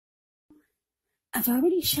I've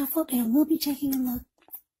already shuffled and we'll be taking a look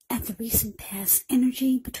at the recent past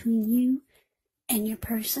energy between you and your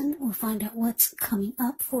person. We'll find out what's coming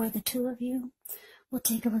up for the two of you. We'll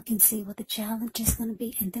take a look and see what the challenge is going to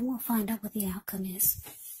be, and then we'll find out what the outcome is.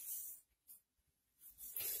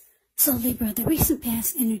 So Libra, the recent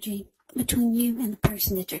past energy between you and the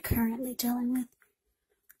person that you're currently dealing with.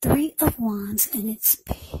 3 of Wands, and it's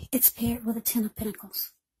paired with a 10 of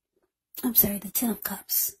Pentacles. I'm sorry, the 10 of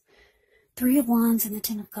Cups. 3 of Wands and the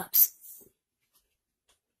 10 of Cups.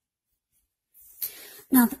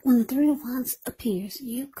 Now, when the 3 of Wands appears,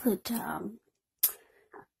 you could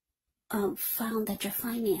found that your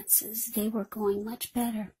finances, they were going much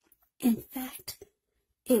better. In fact,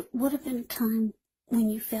 it would have been a time when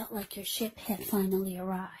you felt like your ship had finally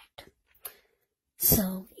arrived.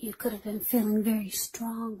 So you could have been feeling very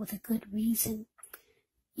strong with a good reason.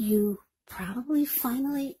 You probably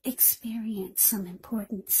finally experienced some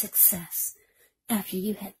important success after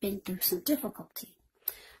you had been through some difficulty.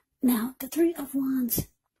 Now, the 3 of Wands,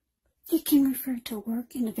 it can refer to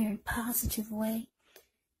work in a very positive way.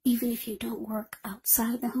 Even if you don't work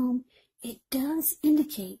outside the home, it does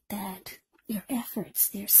indicate that your efforts,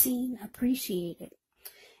 they're seen, appreciated,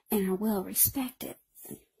 and are well respected.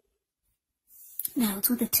 Now, it's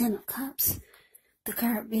with the 10 of Cups, the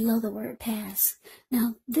card below the word pass.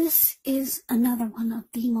 Now, this is another one of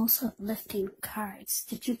the most uplifting cards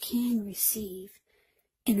that you can receive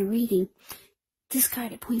in a reading. This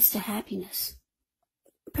card, it points to happiness,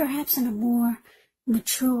 perhaps in a more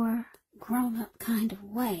mature, grown-up kind of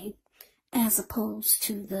way, as opposed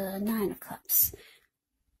to the 9 of Cups.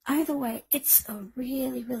 Either way, it's a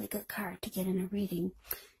really, really good card to get in a reading.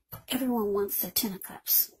 Everyone wants the 10 of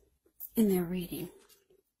Cups in their reading.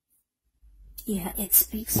 Yeah, it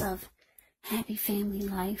speaks of happy family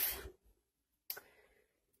life,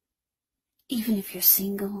 even if you're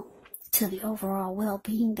single, to the overall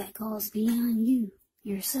well-being that goes beyond you,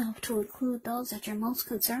 yourself, to include those that you're most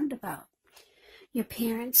concerned about. Your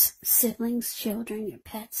parents, siblings, children, your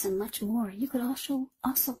pets, and much more. You could also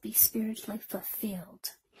be spiritually fulfilled.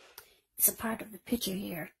 It's a part of the picture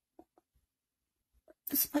here.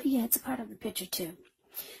 It's a part of the picture too.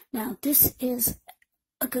 Now, this is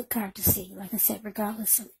a good card to see, like I said,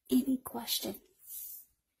 regardless of any question.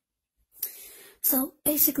 So,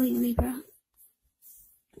 basically, Libra,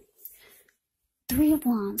 3 of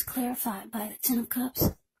Wands clarified by the 10 of Cups.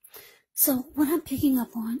 So, what I'm picking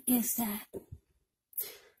up on is that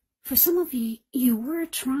for some of you, you were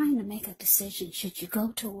trying to make a decision should you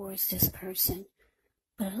go towards this person,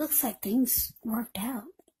 but it looks like things worked out.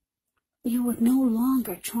 You were no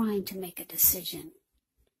longer trying to make a decision.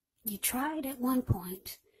 You tried at one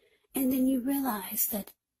point, and then you realized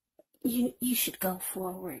that you should go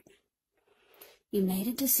forward. You made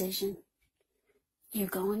a decision. You're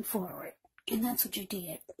going forward, and that's what you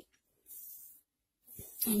did.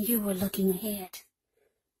 And you were looking ahead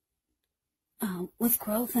with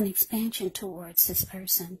growth and expansion towards this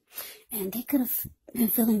person. And they could have been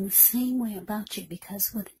feeling the same way about you,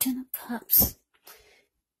 because with the 10 of Cups,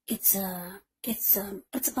 it's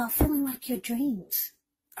about feeling like your dreams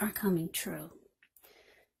are coming true.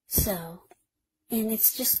 So, and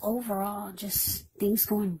it's just overall, just things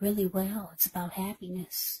going really well. It's about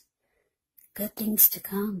happiness, good things to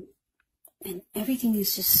come, and everything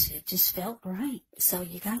is just felt right. So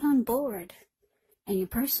you got on board, and your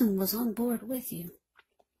person was on board with you.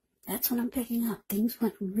 That's what I'm picking up. Things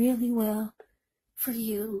went really well for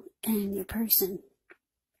you and your person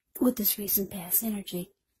with this recent past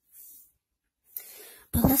energy.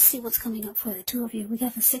 But let's see what's coming up for the two of you. We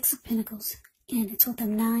got the 6 of Pentacles, and it's with the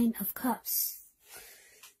 9 of Cups.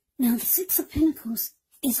 Now, the 6 of Pentacles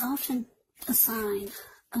is often a sign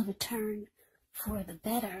of a turn for the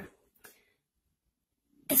better,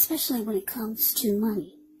 especially when it comes to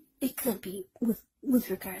money. It could be with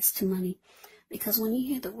regards to money, because when you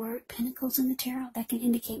hear the word Pentacles in the tarot, that can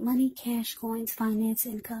indicate money, cash, coins, finance,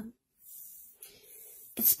 income.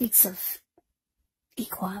 It speaks of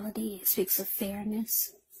equality. It speaks of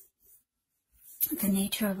fairness, the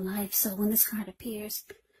nature of life. So when this card appears,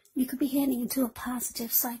 you could be heading into a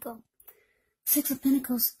positive cycle. 6 of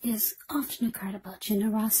Pentacles is often a card about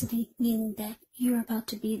generosity, meaning that you're about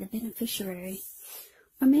to be the beneficiary,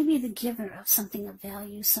 or maybe the giver of something of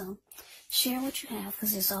value. So share what you have,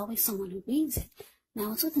 because there's always someone who needs it.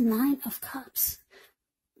 Now, it's with the 9 of Cups.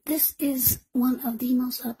 This is one of the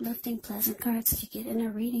most uplifting, pleasant cards to get in a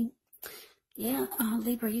reading. Yeah,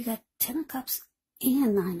 Libra, you got 10 of Cups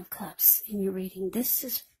and 9 of Cups in your reading. This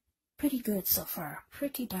is pretty good so far.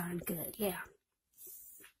 Pretty darn good, yeah.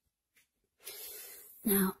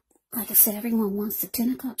 Now, like I said, everyone wants the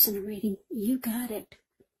 10 of Cups in a reading. You got it.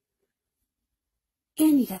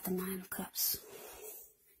 And you got the Nine of Cups.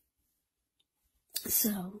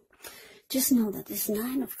 So just know that this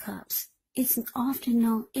Nine of Cups it is often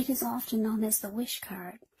known as the wish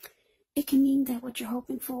card. It can mean that what you're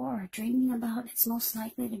hoping for or dreaming about is most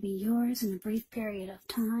likely to be yours in a brief period of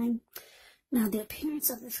time. Now, the appearance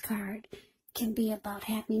of this card can be about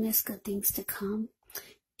happiness, good things to come.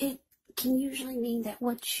 It can usually mean that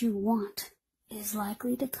what you want is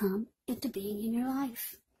likely to come into being in your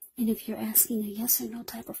life. And if you're asking a yes or no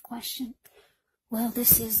type of question, well,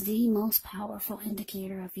 this is the most powerful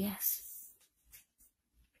indicator of yes.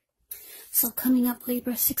 So coming up,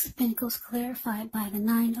 Libra, Six of Pentacles clarified by the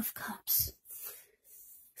Nine of Cups.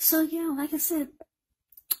 So yeah, like I said,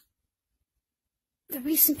 the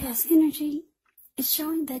recent past energy is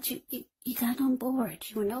showing that you got on board.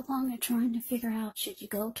 You were no longer trying to figure out should you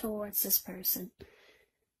go towards this person.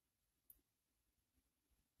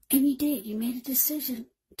 And you did. You made a decision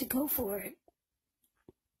to go for it.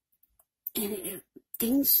 And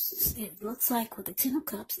it looks like with the Ten of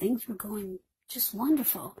Cups, things were going just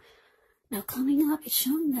wonderful. Now coming up, it's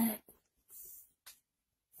showing that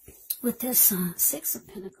with this Six of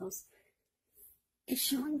Pentacles, it's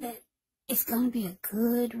showing that it's going to be a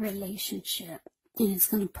good relationship and it's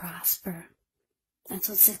going to prosper. That's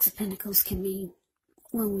what Six of Pentacles can mean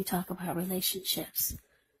when we talk about relationships.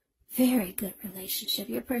 Very good relationship.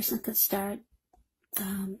 Your person could start,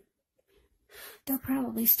 they'll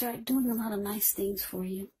probably start doing a lot of nice things for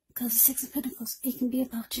you. Because the Six of Pentacles, it can be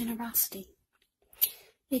about generosity.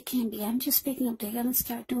 It can be. I'm just picking up. They're going to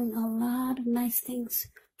start doing a lot of nice things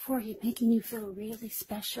for you, making you feel really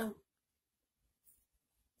special.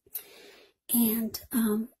 And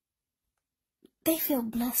they feel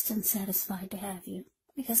blessed and satisfied to have you.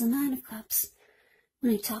 Because the Nine of Cups,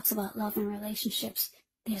 when it talks about love and relationships,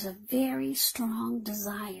 there's a very strong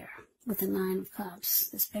desire with the Nine of Cups.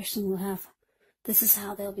 This person will have, this is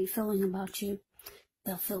how they'll be feeling about you.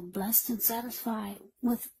 They'll feel blessed and satisfied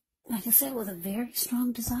with, like I said, with a very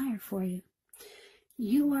strong desire for you.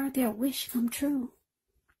 You are their wish come true.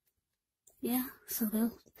 Yeah, so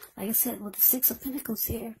they'll, like I said, with the Six of Pentacles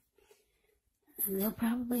here, and they'll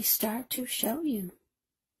probably start to show you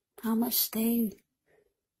how much they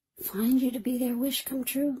find you to be their wish come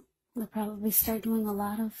true. They'll probably start doing a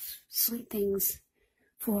lot of sweet things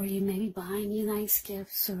for you, maybe buying you nice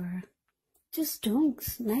gifts or just doing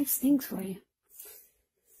nice things for you.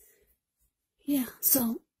 Yeah,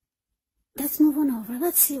 so let's move on over.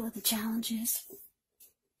 Let's see what the challenge is.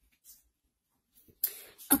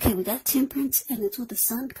 Okay, we got Temperance, and it's with the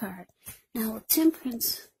Sun card. Now, with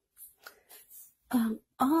Temperance,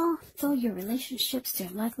 although your relationships, they're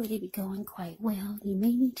likely to be going quite well, you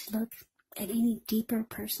may need to look at any deeper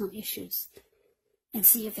personal issues and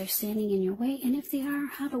see if they're standing in your way, and if they are,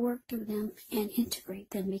 how to work through them and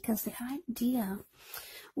integrate them, because the idea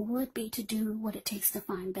would be to do what it takes to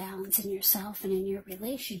find balance in yourself and in your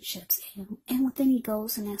relationships and with any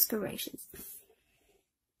goals and aspirations.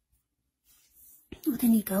 With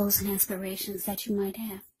any goals and aspirations that you might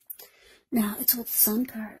have. Now, it's with the Sun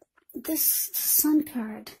card. This Sun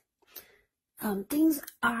card, things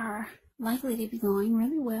are likely to be going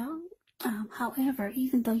really well. However,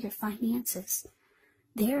 even though your finances,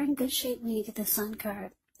 they're in good shape when you get the Sun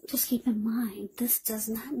card, just keep in mind, this does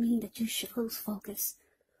not mean that you should lose focus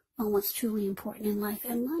on what's truly important in life.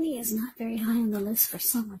 And money is not very high on the list for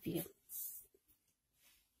some of you.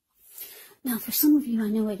 Now, for some of you, I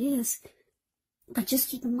know it is, but just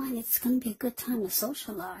keep in mind, it's going to be a good time to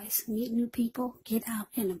socialize, meet new people, get out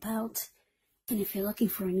and about. And if you're looking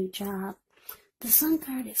for a new job, the Sun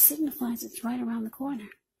card, it signifies it's right around the corner.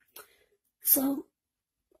 So,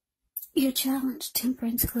 your challenge,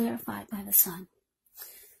 Temperance, clarified by the Sun.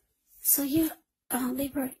 So, yeah,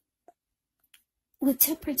 Libra, with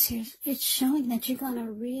Temperance here, it's showing that you're going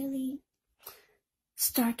to really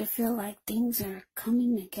start to feel like things are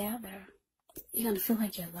coming together. You're going to feel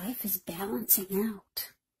like your life is balancing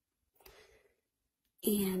out.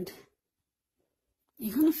 And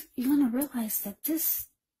you're going to realize that this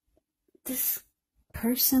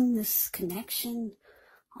person, this connection,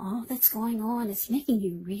 all that's going on is making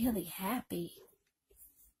you really happy.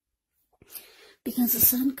 Because the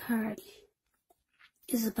Sun card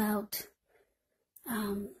is about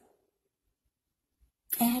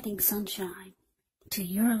adding sunshine to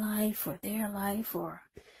your life or their life or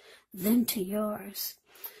them to yours.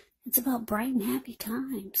 It's about bright and happy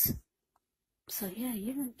times. So yeah,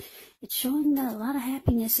 it's showing that a lot of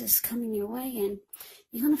happiness is coming your way, and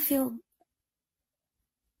you're going to feel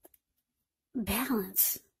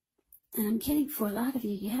balance. And I'm getting, for a lot of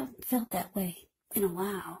you, you haven't felt that way in a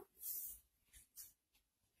while.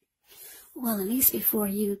 Well, at least before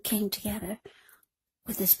you came together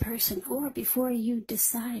with this person, or before you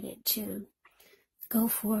decided to go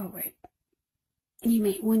forward.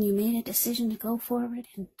 When you made a decision to go forward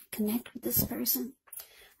and connect with this person,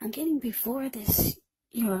 I'm getting before this,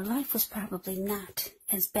 your life was probably not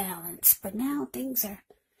as balanced, but now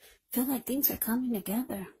feel like things are coming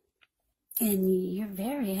together, and you're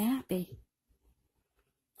very happy.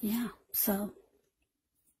 Yeah, so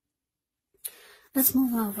let's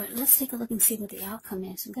move over. Let's take a look and see what the outcome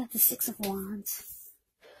is. We've got the Six of Wands,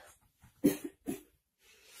 and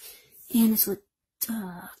it's with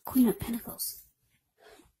Queen of Pentacles.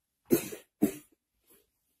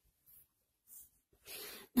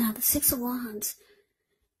 Now, the Six of Wands,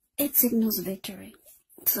 it signals victory.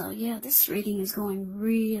 So, yeah, this reading is going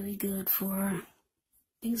really good for,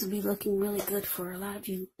 things will be looking really good for a lot of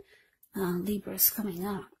you Libras coming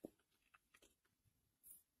up.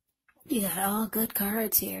 You got all good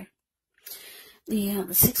cards here. The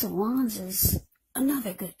Six of Wands is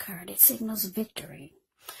another good card. It signals victory,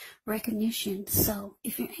 recognition. So,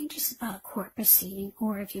 if you're anxious about a court proceeding,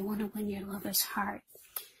 or if you want to win your lover's heart,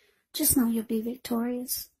 just know you'll be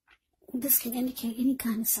victorious. This can indicate any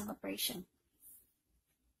kind of celebration.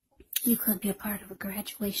 You could be a part of a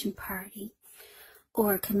graduation party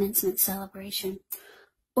or a commencement celebration,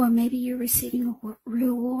 or maybe you're receiving a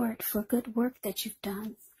reward for good work that you've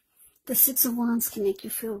done. The Six of Wands can make you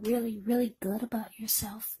feel really, really good about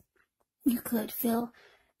yourself. You could feel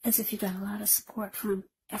as if you got a lot of support from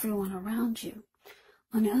everyone around you.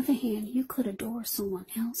 On the other hand, you could adore someone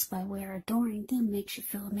else by where adoring them makes you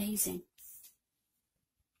feel amazing.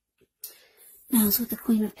 Now, it's with the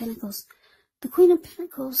Queen of Pentacles. The Queen of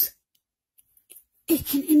Pentacles, it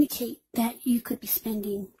can indicate that you could be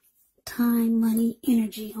spending time, money,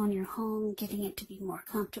 energy on your home, getting it to be more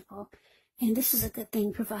comfortable. And this is a good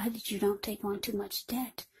thing, provided you don't take on too much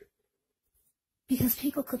debt. Because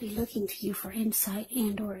people could be looking to you for insight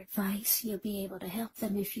and or advice. You'll be able to help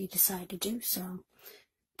them if you decide to do so.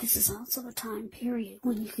 This is also a time period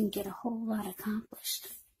when you can get a whole lot accomplished.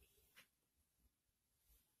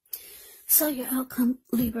 So your outcome,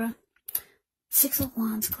 Libra, Six of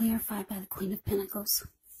Wands clarified by the Queen of Pentacles.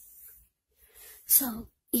 So,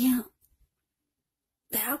 yeah,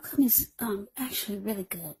 the outcome is actually really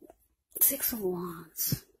good. Six of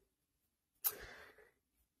Wands.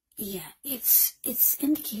 Yeah, it's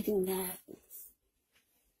indicating that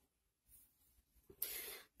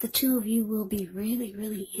the two of you will be really,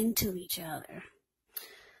 really into each other.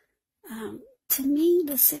 To me,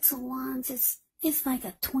 the Six of Wands is like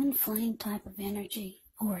a twin flame type of energy,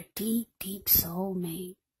 or a deep, deep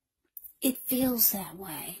soulmate. It feels that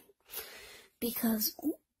way. Because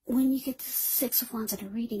when you get the Six of Wands in a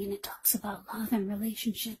reading and it talks about love and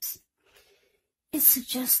relationships, it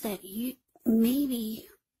suggests that you maybe,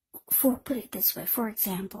 put it this way, for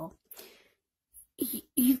example,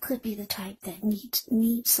 you could be the type that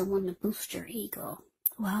needs someone to boost your ego,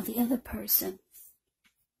 while the other person,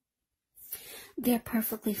 they're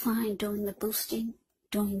perfectly fine doing the boosting,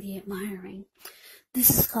 doing the admiring. This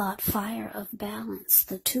is called fire of balance.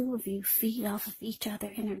 The two of you feed off of each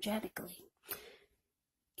other energetically.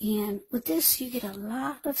 And with this, you get a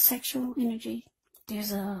lot of sexual energy.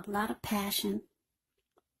 There's a lot of passion.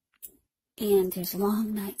 And there's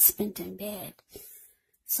long nights spent in bed.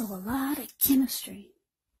 So a lot of chemistry.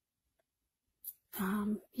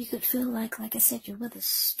 You could feel like I said, you're with a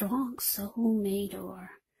strong soulmate,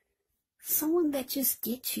 or someone that just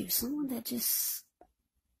gets you, someone that just,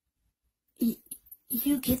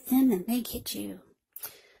 you get them and they get you.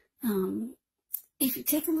 If you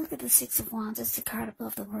take a look at the Six of Wands, it's the card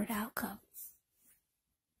above the word outcome.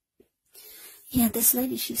 Yeah, this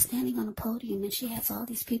lady, she's standing on a podium and she has all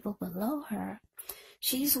these people below her.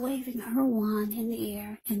 She's waving her wand in the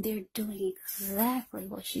air and they're doing exactly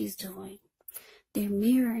what she's doing. They're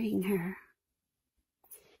mirroring her.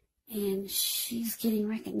 And she's getting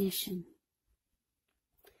recognition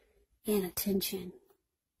and attention.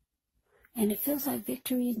 And it feels like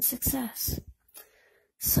victory and success.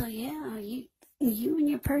 So yeah, you and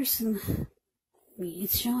your person,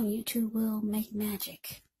 it's showing you two will make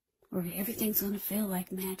magic. Or everything's going to feel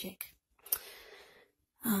like magic.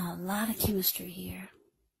 A lot of chemistry here.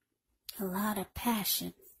 A lot of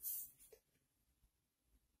passion.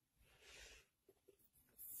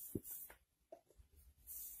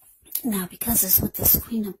 Now, because it's with this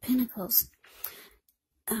Queen of Pentacles,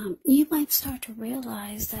 you might start to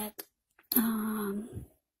realize that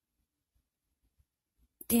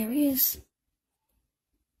there is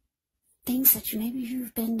things that maybe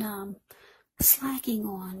you've been slacking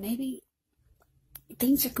on. Maybe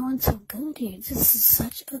things are going so good here. This is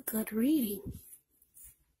such a good reading.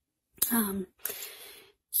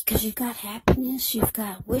 Because you've got happiness, you've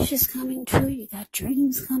got wishes coming true, you got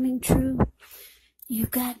dreams coming true,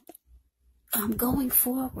 you've got going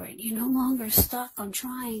forward. You're no longer stuck on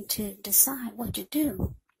trying to decide what to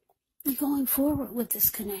do. You're going forward with this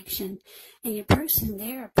connection, and your person,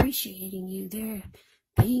 they're appreciating you, they're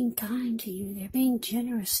being kind to you, they're being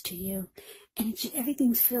generous to you, and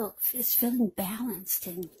everything's feeling balanced,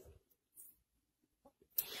 and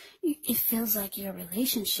it feels like your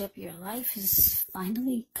relationship, your life is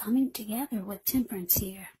finally coming together with temperance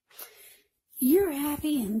here. You're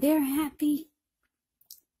happy and they're happy,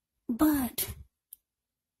 but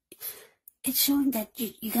it's showing that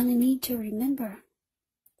you're going to need to remember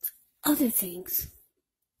other things.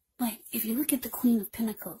 Like, if you look at the Queen of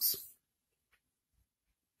Pentacles,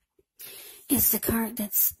 it's the card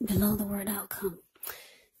that's below the word outcome.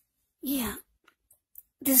 Yeah,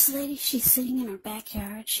 this lady, she's sitting in her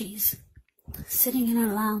backyard. She's sitting in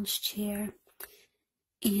her lounge chair,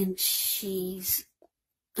 and she's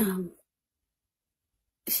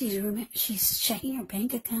checking her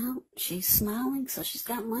bank account. She's smiling, so she's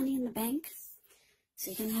got money in the bank.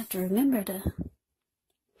 So you're gonna have to remember to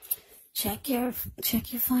check your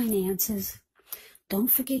finances.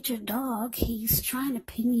 Don't forget your dog. He's trying to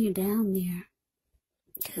pin you down there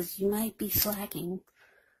because you might be slacking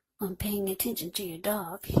on paying attention to your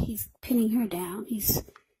dog. He's pinning her down. He's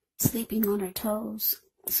sleeping on her toes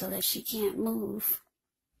so that she can't move.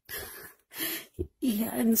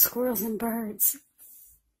 Yeah, and the squirrels and birds.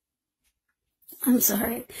 I'm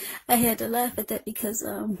sorry. I had to laugh at that because,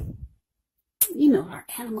 our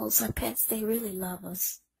animals, our pets, they really love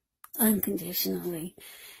us unconditionally.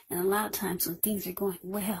 And a lot of times when things are going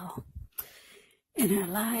well in our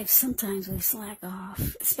lives, sometimes we slack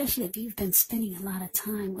off, especially if you've been spending a lot of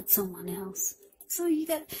time with someone else. So you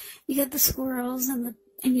got the squirrels and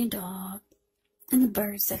your dog and the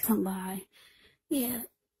birds that come by. Yeah,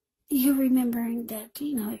 you're remembering that,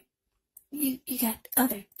 you got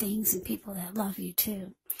other things and people that love you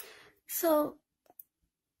too. So,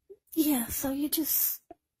 yeah,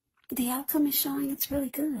 the outcome is showing it's really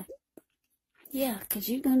good. Yeah, because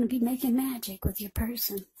you're going to be making magic with your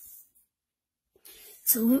person.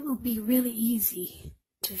 So it will be really easy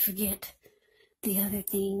to forget the other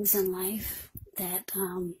things in life that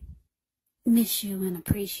miss you and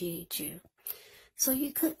appreciate you. So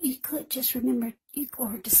you could just remember,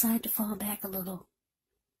 or decide to fall back a little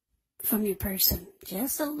from your person,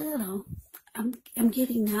 just a little. I'm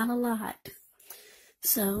getting not a lot.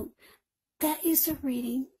 So that is the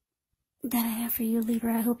reading that I have for you,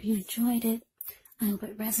 Libra. I hope you enjoyed it. I hope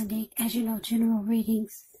it resonates. As you know, general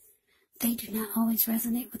readings, they do not always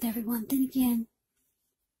resonate with everyone. Then again,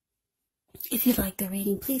 if you like the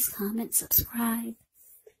reading, please comment, subscribe,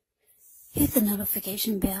 hit the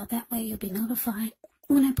notification bell. That way you'll be notified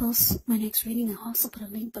when I post my next reading. I'll also put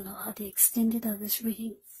a link below of the extended of this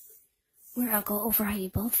reading, where I'll go over how you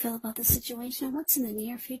both feel about the situation, what's in the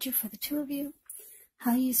near future for the two of you,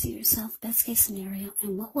 how you see yourself, best case scenario,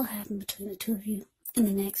 and what will happen between the two of you in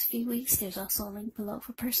the next few weeks. There's also a link below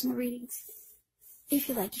for personal readings if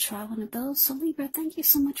you'd like to try one of those. So Libra, thank you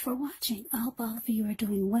so much for watching. I hope all of you are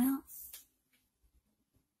doing well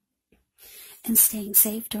and staying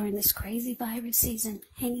safe during this crazy virus season.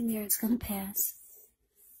 Hang in there, it's going to pass.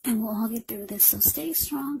 And we'll all get through this. So stay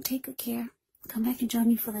strong, take good care. Come back and join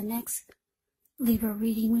me for the next Libra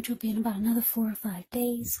reading, which will be in about another 4 or 5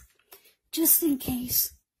 days. Just in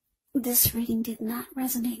case this reading did not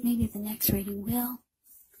resonate, maybe the next reading will.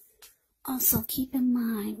 Also, keep in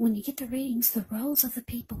mind, when you get the readings, the roles of the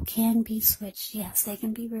people can be switched. Yes, they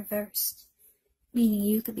can be reversed, meaning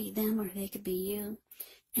you could be them or they could be you.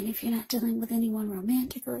 And if you're not dealing with anyone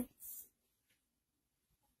romantically,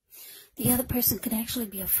 the other person could actually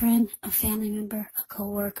be a friend, a family member, a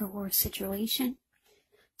co-worker, or a situation.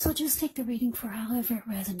 So just take the reading for however it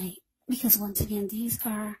resonates. Because once again, these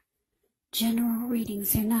are general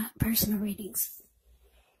readings. They're not personal readings.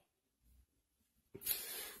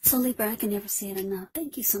 So Libra, I can never say it enough.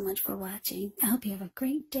 Thank you so much for watching. I hope you have a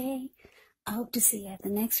great day. I hope to see you at the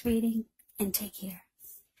next reading, and take care.